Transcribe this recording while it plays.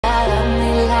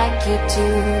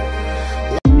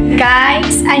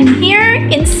Guys, I'm here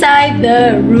inside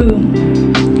the room.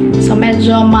 So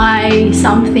medyo may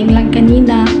something lang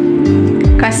kanina.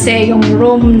 Kasi yung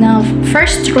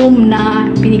first room na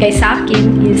binigay sa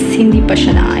akin is hindi pa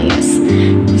siya naayos.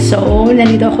 So,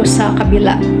 nandito ako sa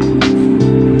kabila.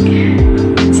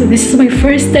 So, this is my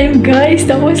first time, guys.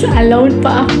 Tapos, alone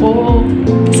pa ako.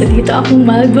 So, dito akong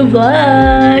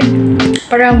mag-vlog.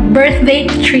 Parang birthday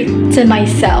treat to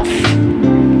myself.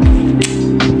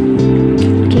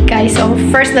 Okay, guys. So,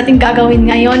 first natin gagawin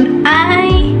ngayon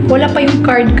ay wala pa yung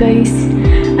card, guys.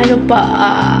 Ano pa,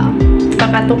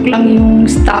 kakatok lang yung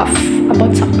stuff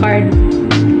about sa card.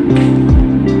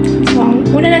 So, ang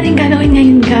una natin gagawin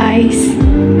ngayon, guys,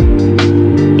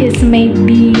 is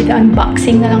maybe the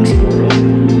unboxing na lang siguro.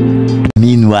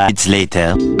 Meanwhile, it's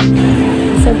later.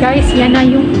 So, guys, yan na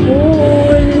yung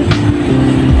pool.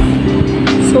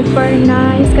 Super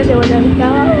nice kasi walang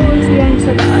clouds. Yan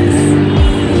sa taas.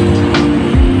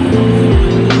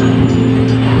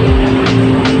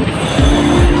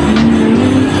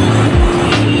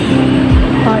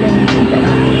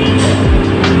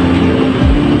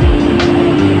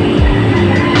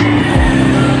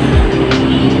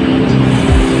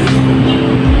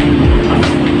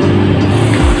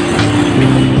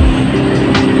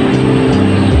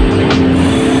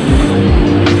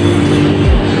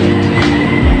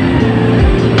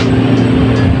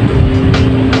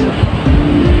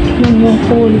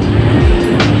 Pool.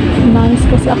 Nice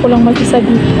kasi ako lang mag-isa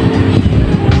dito.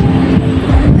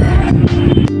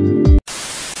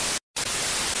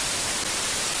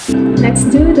 Let's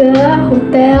do the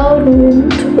hotel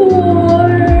room tour.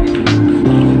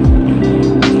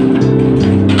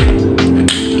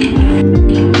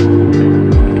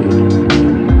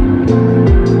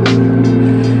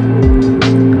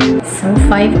 So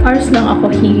 5 hours lang ako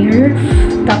here.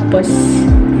 Tapos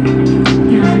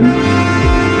yan.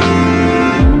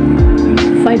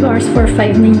 5 hours for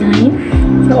 $5.99.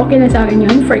 So, okay na sa akin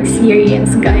yun for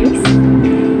experience, guys.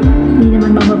 Hindi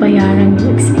naman mababayaran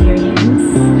yung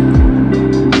experience.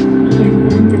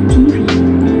 Yan, the TV.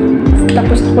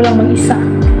 Tapos ako lang mag-isa.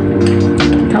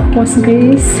 Tapos,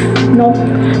 guys, no,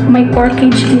 may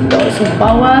corkage dito. So,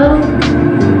 bawal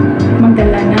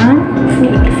magdala na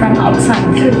food from outside.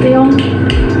 So, ito yung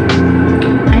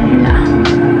ay nila.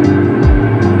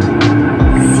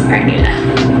 CR nila.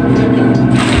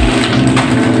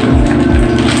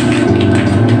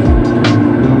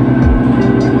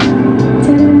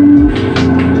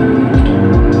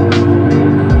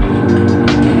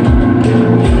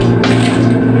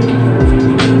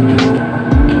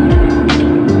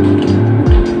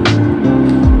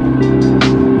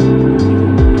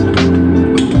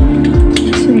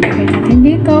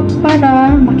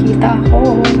 Para makita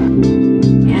ako.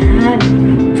 Yan.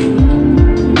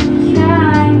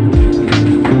 Yan.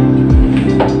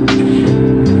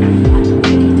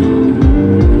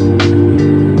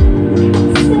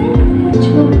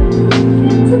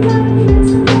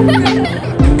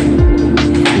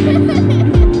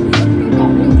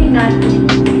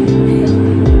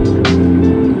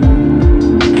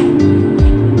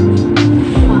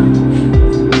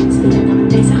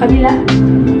 Sa kabila.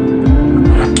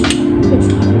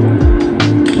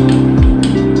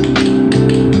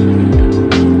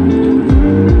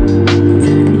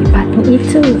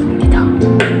 Ito. Ito.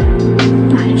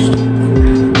 Nice.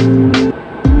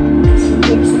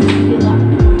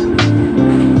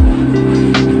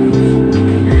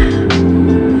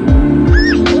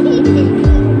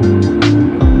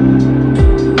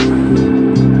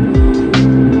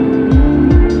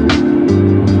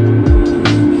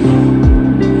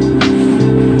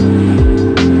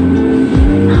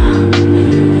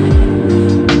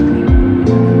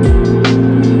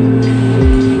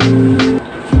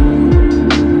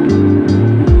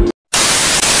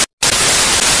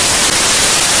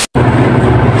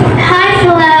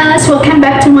 Welcome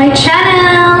back to my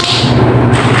channel.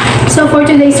 So for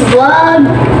today's vlog,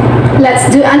 let's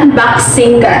do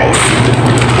unboxing, guys.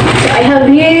 So I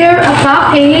have here a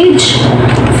package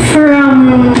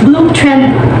from Bloom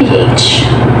Trend PH.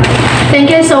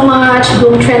 Thank you so much,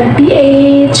 Bloom Trend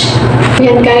PH.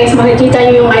 Ayan, guys, makikita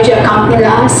nyo yung IG account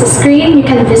nila sa screen. You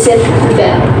can visit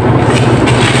them.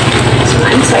 So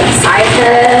I'm so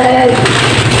excited.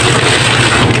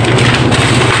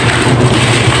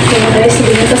 Kaya guys,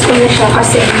 binitas ko na siya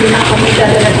kasi hindi na ako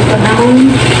magdadala dito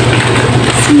ng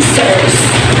scissors.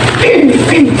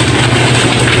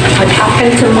 What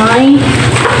happened to my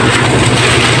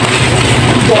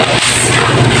box?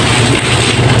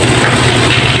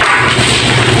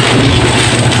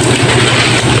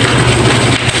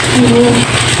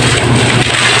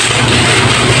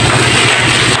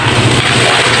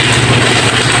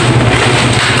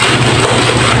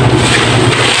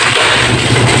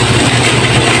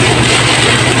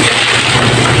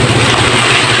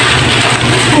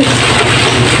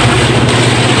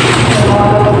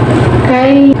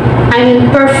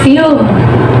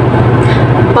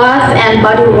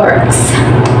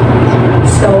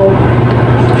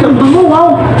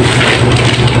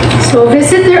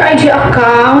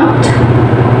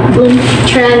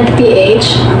 Trend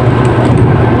PH.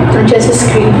 Nandiyan sa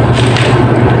screen.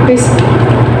 Guys,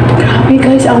 grabe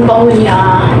guys, ang bango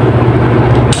niya.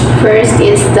 First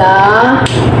is the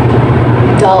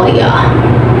Dahlia.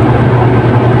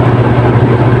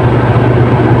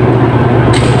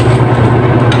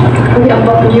 Grabe, ang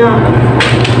bango niya.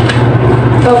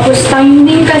 Tapos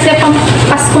timing kasi pang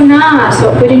Pasko na.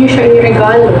 So, pwede nyo siya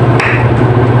i-regalo.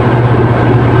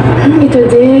 Ito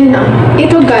din.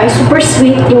 Ito guys, super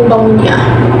sweet yung bango niya.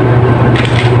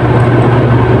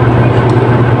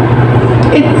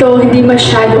 Ito, hindi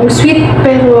masyadong sweet,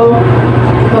 pero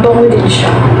mabango din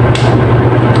siya.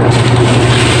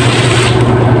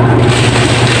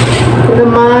 Ito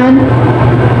naman,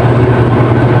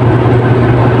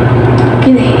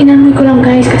 inamoy ko lang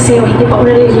guys kasi hindi pa ako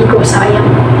naliligo,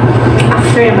 sayang.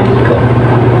 After na maligo.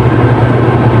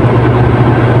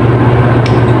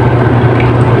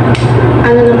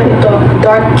 Ano naman ito?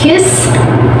 Dark Kiss.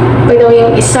 Pero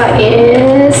yung isa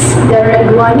is, the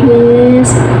red one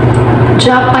is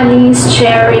Japanese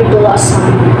Cherry Blossom.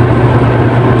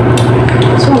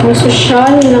 So, may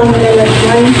social lang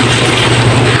nilalagyan.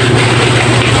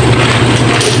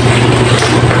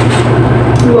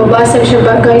 Mababasag siya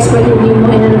ba guys? Pag hindi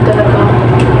mo inano talaga.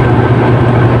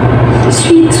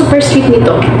 Sweet, super sweet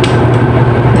nito.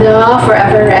 The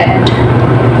Forever Red.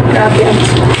 Grabe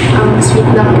ang sweet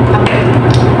ng amoy.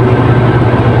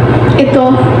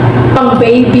 Ito, pang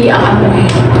baby ang amoy.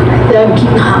 The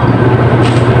Gingham.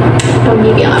 Pang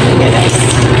baby ang amoy niya guys.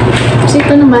 So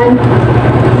ito naman,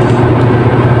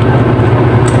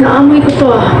 naamoy ko to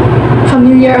ah.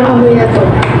 Familiar ang amoy na to.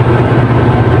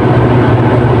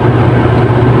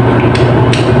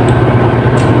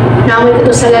 Naamoy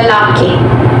ko to sa lalaki.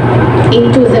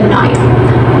 Into the Night.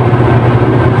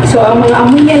 So, ang mga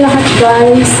amoy niya lahat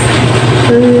guys,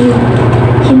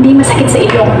 hindi masakit sa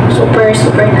ilong. Super,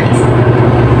 super nice.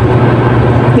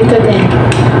 Ito din.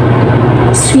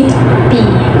 Sweet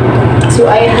pea. So,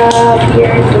 I have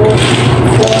here 2,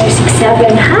 4, 6,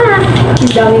 7. Ha!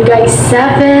 Ang dami guys.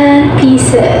 7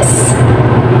 pieces.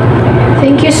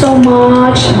 Thank you so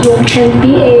much, Bloom and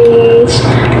PH.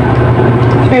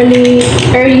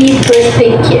 Early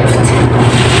birthday gift.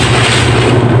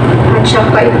 At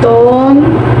saka itong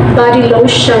body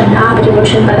lotion. Body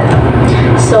lotion pala ito.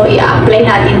 So, i-apply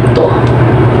natin ito.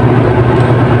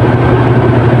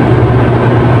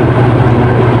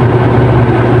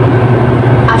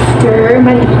 After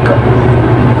maligo.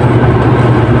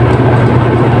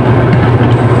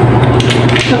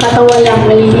 Nakatawa lang,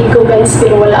 maliligo guys,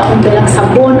 pero wala akong dalang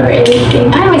sabon or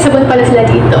anything. May sabon pala sila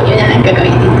dito. Yun na lang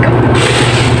gagawin ko.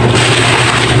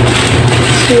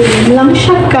 So, yun lang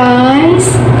siya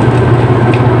guys.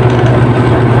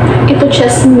 Ito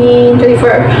Jasmine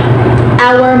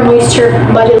 24-hour moisture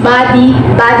body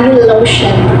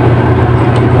lotion.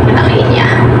 Malaki niya.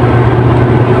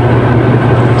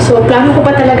 So, plano ko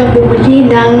pa talagang bumili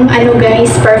ng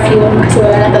guys, perfume kasi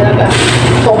wala na talaga.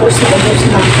 Focus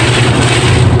na.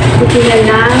 Buti na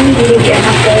lang, binigyan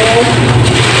ako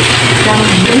ng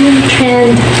Bloom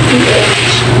Trend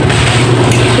PH.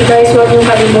 So guys, huwag niyong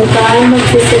kalimutan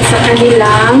mag-visit sa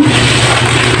kanilang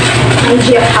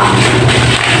IG account.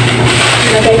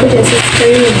 Nalagay ko dyan sa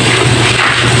screen.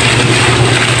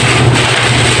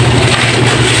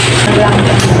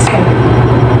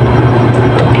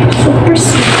 Super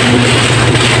sweet.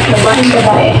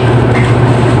 Babae.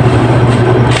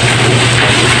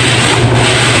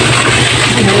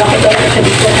 Nalaki daw ko siya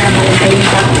dito na malagay yung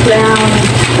background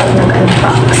pag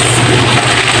nag-unbox.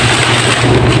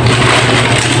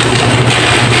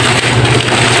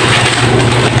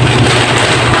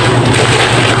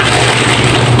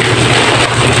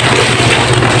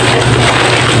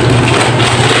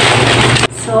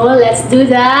 So, let's do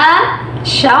the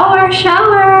shower!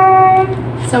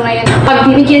 So, ngayon,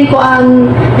 pagbibigyan ko ang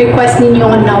request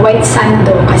ninyo na white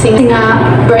sando kasi nga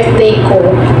birthday ko.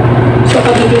 So,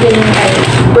 pagbibigyan nyo kayo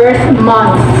birth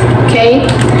month. Okay?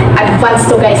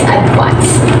 Advance to guys,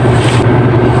 advance.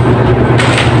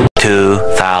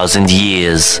 2,000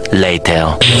 years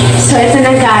later. So, ito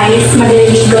na guys.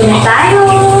 Maliligo na tayo.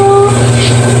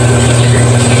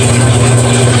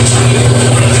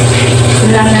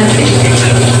 Lang natin.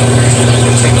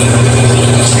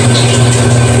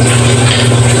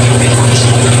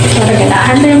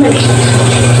 Maraganahan na yung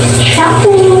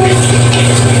shampoo.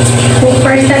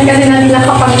 2% kasi na nila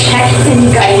kapag check-in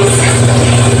guys.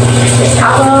 Just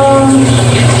habang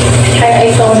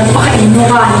kaya ito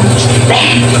napakainuhan.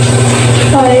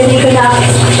 So, hindi ko na.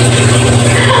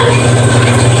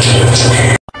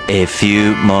 A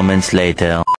few moments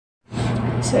later.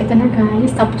 So, ito na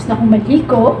guys. Tapos na akong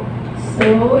maligo. So,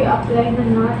 i-apply na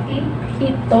natin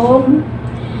itong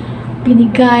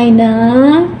binigay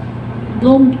ng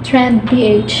Bloom Trend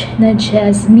PH na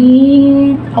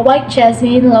jasmine, white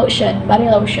jasmine lotion, body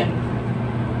lotion.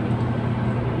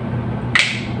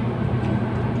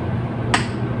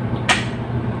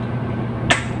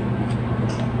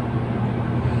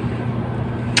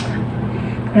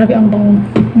 Grabe ang bango.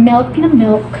 Milk na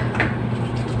milk.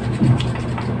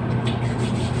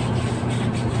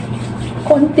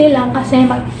 Konti lang kasi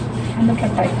ano pa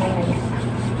tayo ngayon.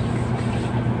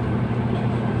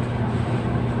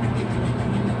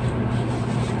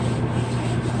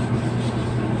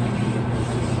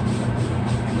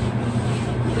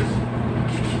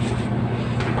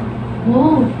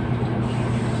 Wow.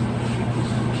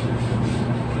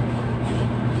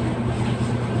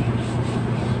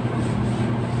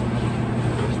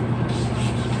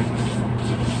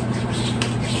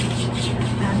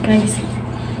 Guys,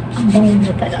 ang bango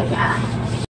na talaga.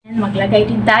 And maglagay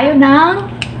din tayo ng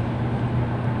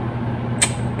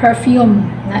perfume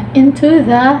na Into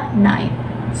the Night.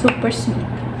 Super sweet.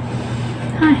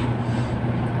 Ay,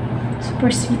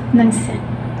 super sweet ng scent.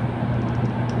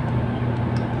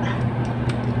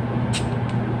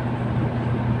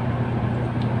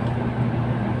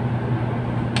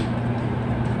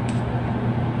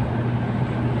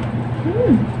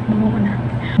 Bango na.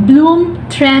 Bloom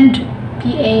Trend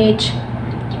PH.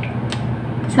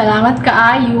 Salamat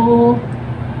kaayo.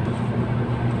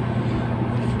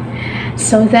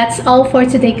 So that's all for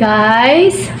today,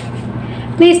 guys.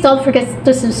 Please don't forget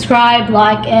to subscribe,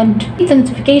 like, and hit the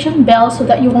notification bell so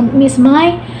that you won't miss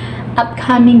my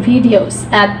upcoming videos.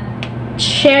 At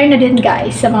share na din,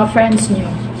 guys, sa mga friends nyo.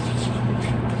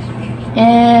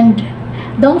 And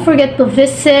don't forget to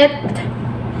visit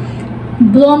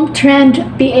Bloom Trend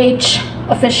PH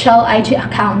official IG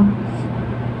account.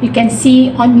 You can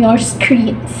see on your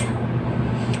screens.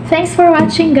 Thanks for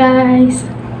watching, guys.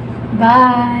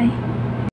 Bye.